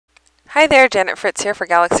Hi there, Janet Fritz here for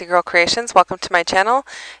Galaxy Girl Creations. Welcome to my channel.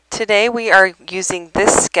 Today we are using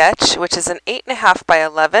this sketch, which is an 8.5 by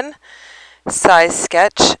 11 size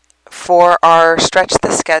sketch for our Stretch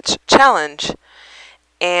the Sketch challenge.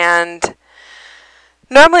 And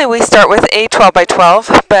normally we start with a 12 by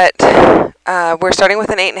 12, but we're starting with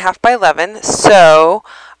an 8.5 by 11. So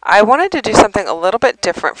I wanted to do something a little bit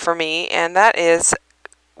different for me, and that is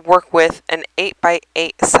work with an 8 by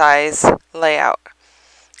 8 size layout.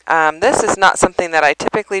 This is not something that I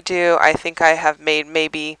typically do. I think I have made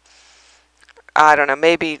maybe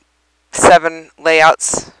 7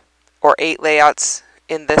 layouts or 8 layouts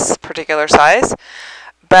in this particular size.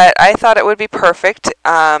 But I thought it would be perfect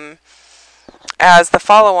as the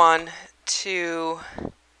follow-on to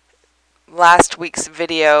last week's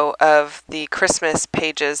video of the Christmas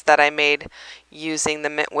pages that I made using the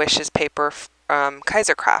Mint Wishes paper from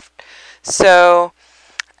Kaisercraft. So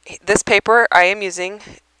this paper I am using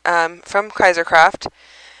from Kaisercraft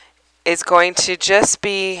is going to just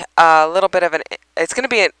be a little bit of it's going to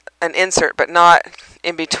be an insert, but not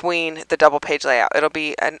in between the double page layout. It'll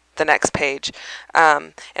be the next page.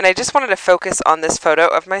 And I just wanted to focus on this photo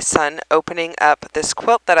of my son opening up this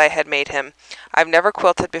quilt that I had made him. I've never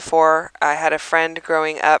quilted before. I had a friend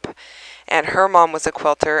growing up, and her mom was a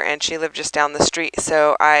quilter, and she lived just down the street.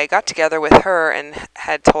 So I got together with her and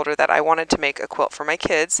had told her that I wanted to make a quilt for my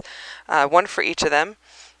kids, one for each of them.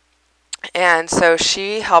 And so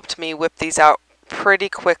she helped me whip these out pretty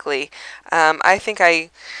quickly. I think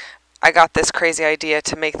I got this crazy idea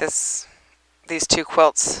to make these 2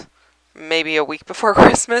 quilts maybe a week before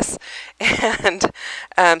Christmas. And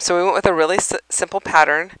so we went with a really simple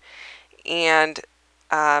pattern, and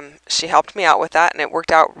she helped me out with that, and it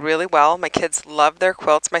worked out really well. My kids love their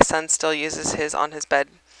quilts. My son still uses his on his bed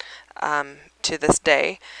to this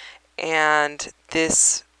day. And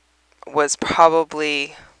this was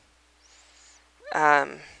probably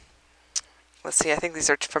let's see, I think these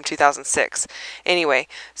are from 2006. Anyway,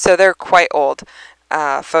 so they're quite old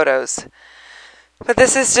photos. But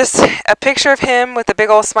this is just a picture of him with a big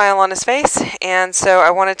old smile on his face, and so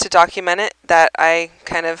I wanted to document it, that I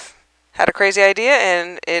kind of had a crazy idea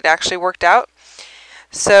and it actually worked out.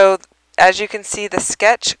 So as you can see, the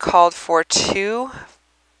sketch called for 2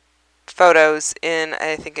 photos in,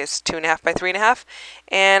 I think it's 2.5 by 3.5,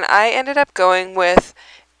 and I ended up going with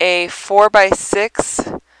a 4 by 6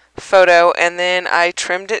 photo, and then I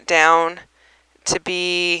trimmed it down to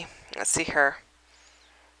be, let's see here,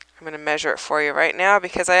 I'm going to measure it for you right now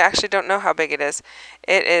because I actually don't know how big it is.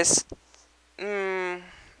 It is 3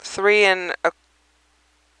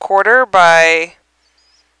 1/4 by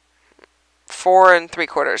 4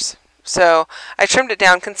 3/4. So I trimmed it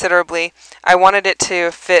down considerably. I wanted it to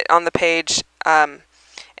fit on the page and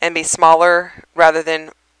be smaller rather than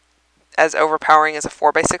as overpowering as a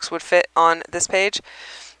 4 by 6 would fit on this page.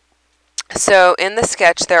 So in the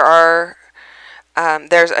sketch there's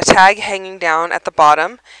a tag hanging down at the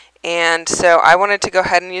bottom, and so I wanted to go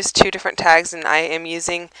ahead and use 2 different tags, and I am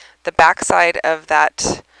using the back side of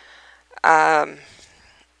that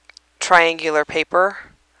triangular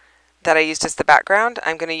paper that I used as the background.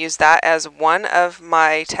 I'm going to use that as one of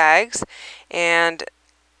my tags, and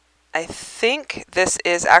I think this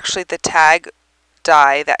is actually the tag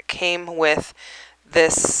die that came with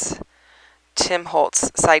this Tim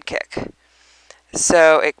Holtz sidekick.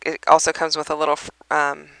 So it also comes with a little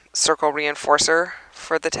circle reinforcer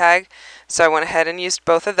for the tag. So I went ahead and used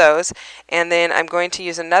both of those, and then I'm going to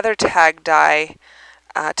use another tag die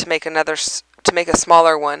to make a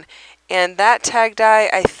smaller one. And that tag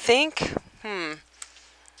die, I think, I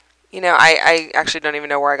actually don't even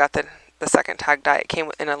know where I got the second tag die. It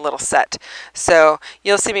came in a little set. So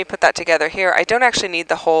you'll see me put that together here. I don't actually need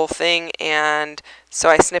the whole thing, and so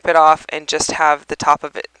I snip it off and just have the top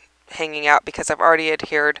of it hanging out because I've already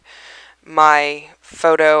adhered my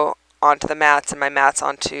photo onto the mats and my mats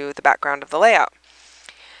onto the background of the layout.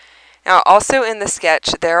 Now also in the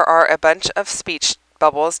sketch there are a bunch of speech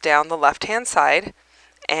bubbles down the left hand side,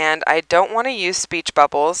 and I don't want to use speech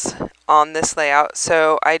bubbles on this layout,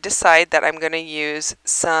 so I decide that I'm going to use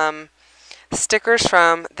some stickers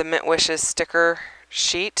from the Mint Wishes sticker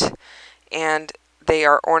sheet, and they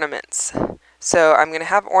are ornaments. So I'm going to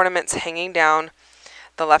have ornaments hanging down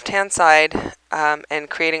the left hand side and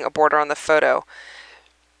creating a border on the photo.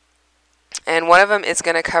 And one of them is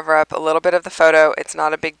going to cover up a little bit of the photo. It's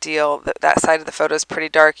not a big deal. That side of the photo is pretty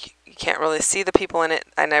dark. You can't really see the people in it,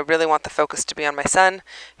 and I really want the focus to be on my son,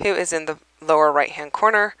 who is in the lower right hand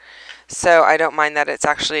corner. So I don't mind that it's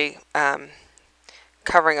actually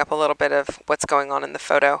covering up a little bit of what's going on in the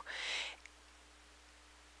photo.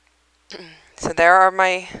 So there are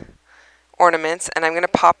my ornaments, and I'm going to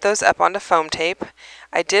pop those up onto foam tape.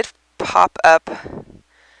 I did pop up,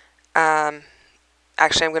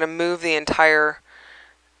 actually I'm going to move the entire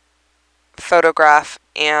photograph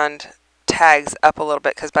and tags up a little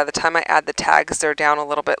bit, because by the time I add the tags, they're down a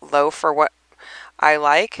little bit low for what I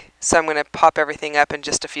like. So I'm going to pop everything up in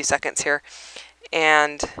just a few seconds here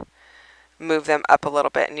and move them up a little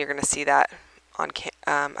bit, and you're going to see that on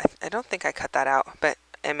I don't think I cut that out, but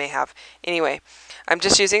I may have. Anyway, I'm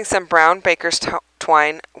just using some brown baker's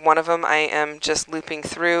twine. One of them I am just looping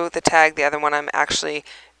through the tag, the other one I'm actually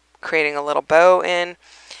creating a little bow in,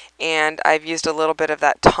 and I've used a little bit of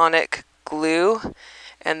that tonic glue,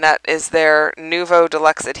 and that is their Nuvo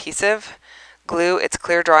Deluxe adhesive glue. It's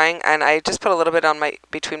clear drying, and I just put a little bit on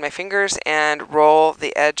between my fingers and roll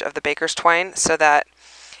the edge of the baker's twine so that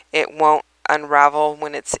it won't unravel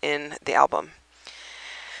when it's in the album.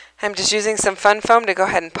 I'm just using some fun foam to go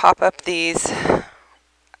ahead and pop up these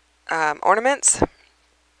ornaments.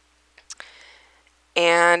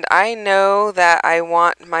 And I know that I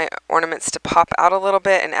want my ornaments to pop out a little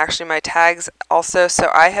bit, and actually my tags also,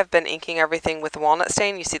 so I have been inking everything with walnut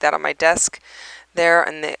stain. You see that on my desk there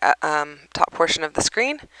in the top portion of the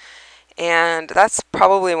screen. And that's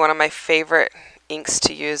probably one of my favorite inks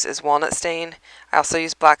to use is walnut stain. I also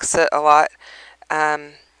use black soot a lot.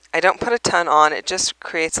 I don't put a ton on, it just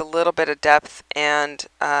creates a little bit of depth and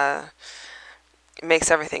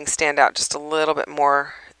makes everything stand out just a little bit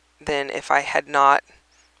more than if I had not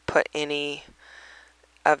put any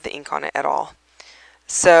of the ink on it at all.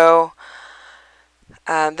 So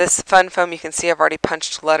this fun foam, you can see I've already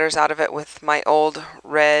punched letters out of it with my old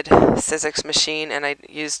red Sizzix machine, and I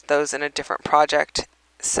used those in a different project.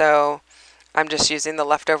 So I'm just using the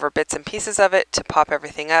leftover bits and pieces of it to pop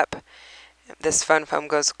everything up. This fun foam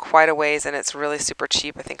goes quite a ways, and it's really super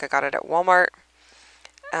cheap. I think I got it at Walmart.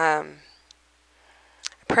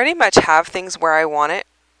 Pretty much have things where I want it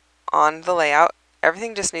on the layout.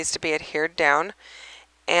 Everything just needs to be adhered down.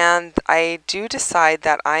 And I do decide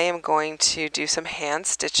that I am going to do some hand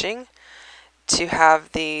stitching to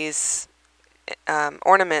have these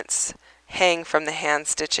ornaments hang from the hand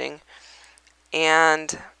stitching.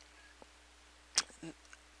 And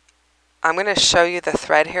I'm going to show you the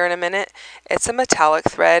thread here in a minute. It's a metallic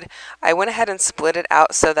thread. I went ahead and split it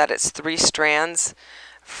out so that it's 3 strands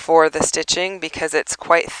for the stitching because it's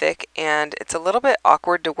quite thick and it's a little bit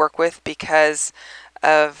awkward to work with because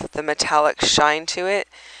of the metallic shine to it.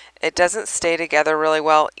 It doesn't stay together really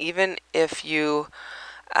well, even if you,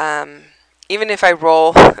 even if I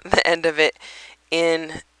roll the end of it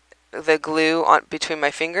in the glue on between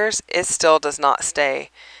my fingers, it still does not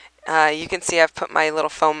stay. You can see I've put my little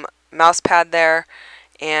foam mouse pad there,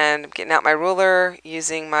 and I'm getting out my ruler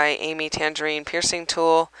using my Amy Tangerine piercing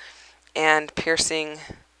tool and piercing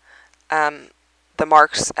the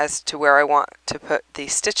marks as to where I want to put the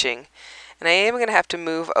stitching. And I am going to have to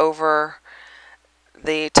move over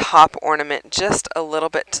the top ornament just a little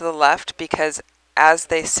bit to the left because as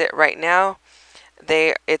they sit right now,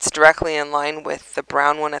 it's directly in line with the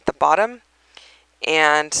brown one at the bottom,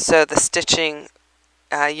 and so the stitching,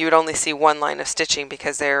 you would only see one line of stitching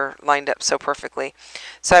because they're lined up so perfectly.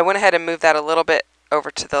 So I went ahead and moved that a little bit over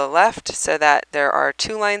to the left so that there are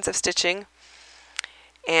 2 lines of stitching.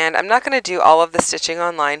 And I'm not going to do all of the stitching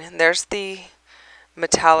online. There's the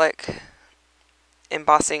metallic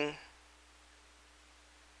embossing,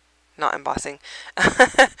 not embossing,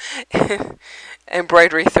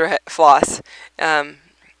 embroidery thread floss. And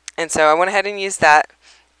so I went ahead and used that.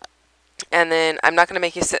 And then I'm not going to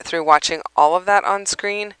make you sit through watching all of that on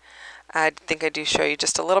screen. I think I do show you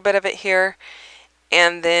just a little bit of it here.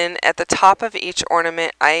 And then at the top of each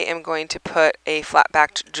ornament, I am going to put a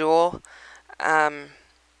flat-backed jewel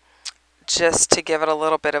just to give it a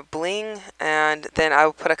little bit of bling. And then I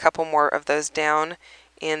will put a couple more of those down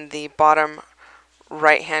in the bottom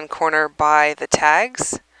right-hand corner by the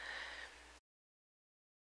tags.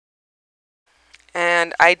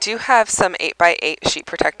 And I do have some 8x8 sheet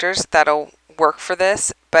protectors that'll work for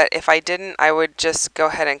this, but if I didn't, I would just go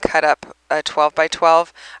ahead and cut up a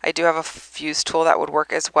 12x12. I do have a fuse tool that would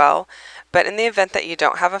work as well, but in the event that you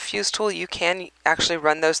don't have a fuse tool, you can actually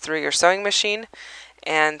run those through your sewing machine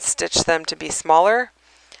and stitch them to be smaller.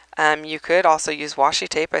 You could also use washi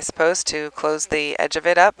tape, I suppose, to close the edge of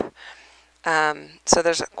it up. So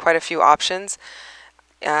there's quite a few options.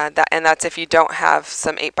 And that's if you don't have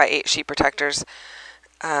some 8x8 sheet protectors.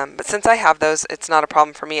 But since I have those, it's not a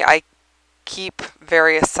problem for me. I keep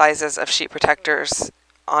various sizes of sheet protectors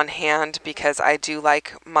on hand because I do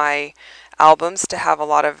like my albums to have a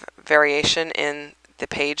lot of variation in the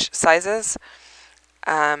page sizes.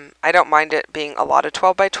 I don't mind it being a lot of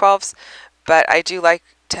 12x12s, but I do like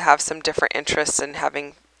to have some different interests in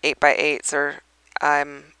having 8x8s, or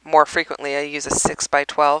more frequently I use a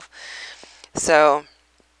 6x12. So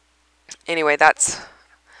anyway, that's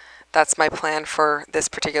my plan for this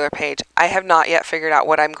particular page. I have not yet figured out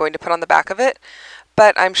what I'm going to put on the back of it,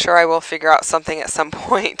 but I'm sure I will figure out something at some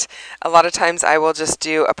point. A lot of times I will just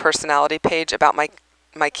do a personality page about one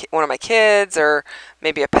of my kids, or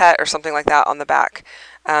maybe a pet or something like that on the back,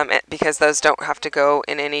 because those don't have to go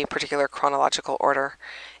in any particular chronological order.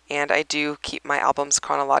 And I do keep my albums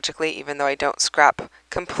chronologically, even though I don't scrap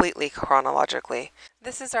completely chronologically.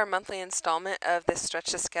 This is our monthly installment of this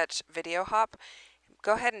Stretch to Sketch video hop.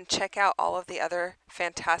 Go ahead and check out all of the other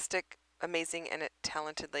fantastic, amazing, and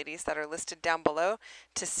talented ladies that are listed down below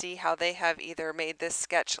to see how they have either made this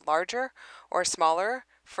sketch larger or smaller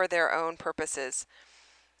for their own purposes.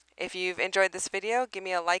 If you've enjoyed this video, give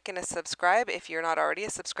me a like and a subscribe if you're not already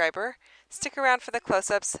a subscriber. Stick around for the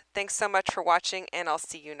close-ups. Thanks so much for watching, and I'll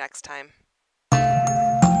see you next time.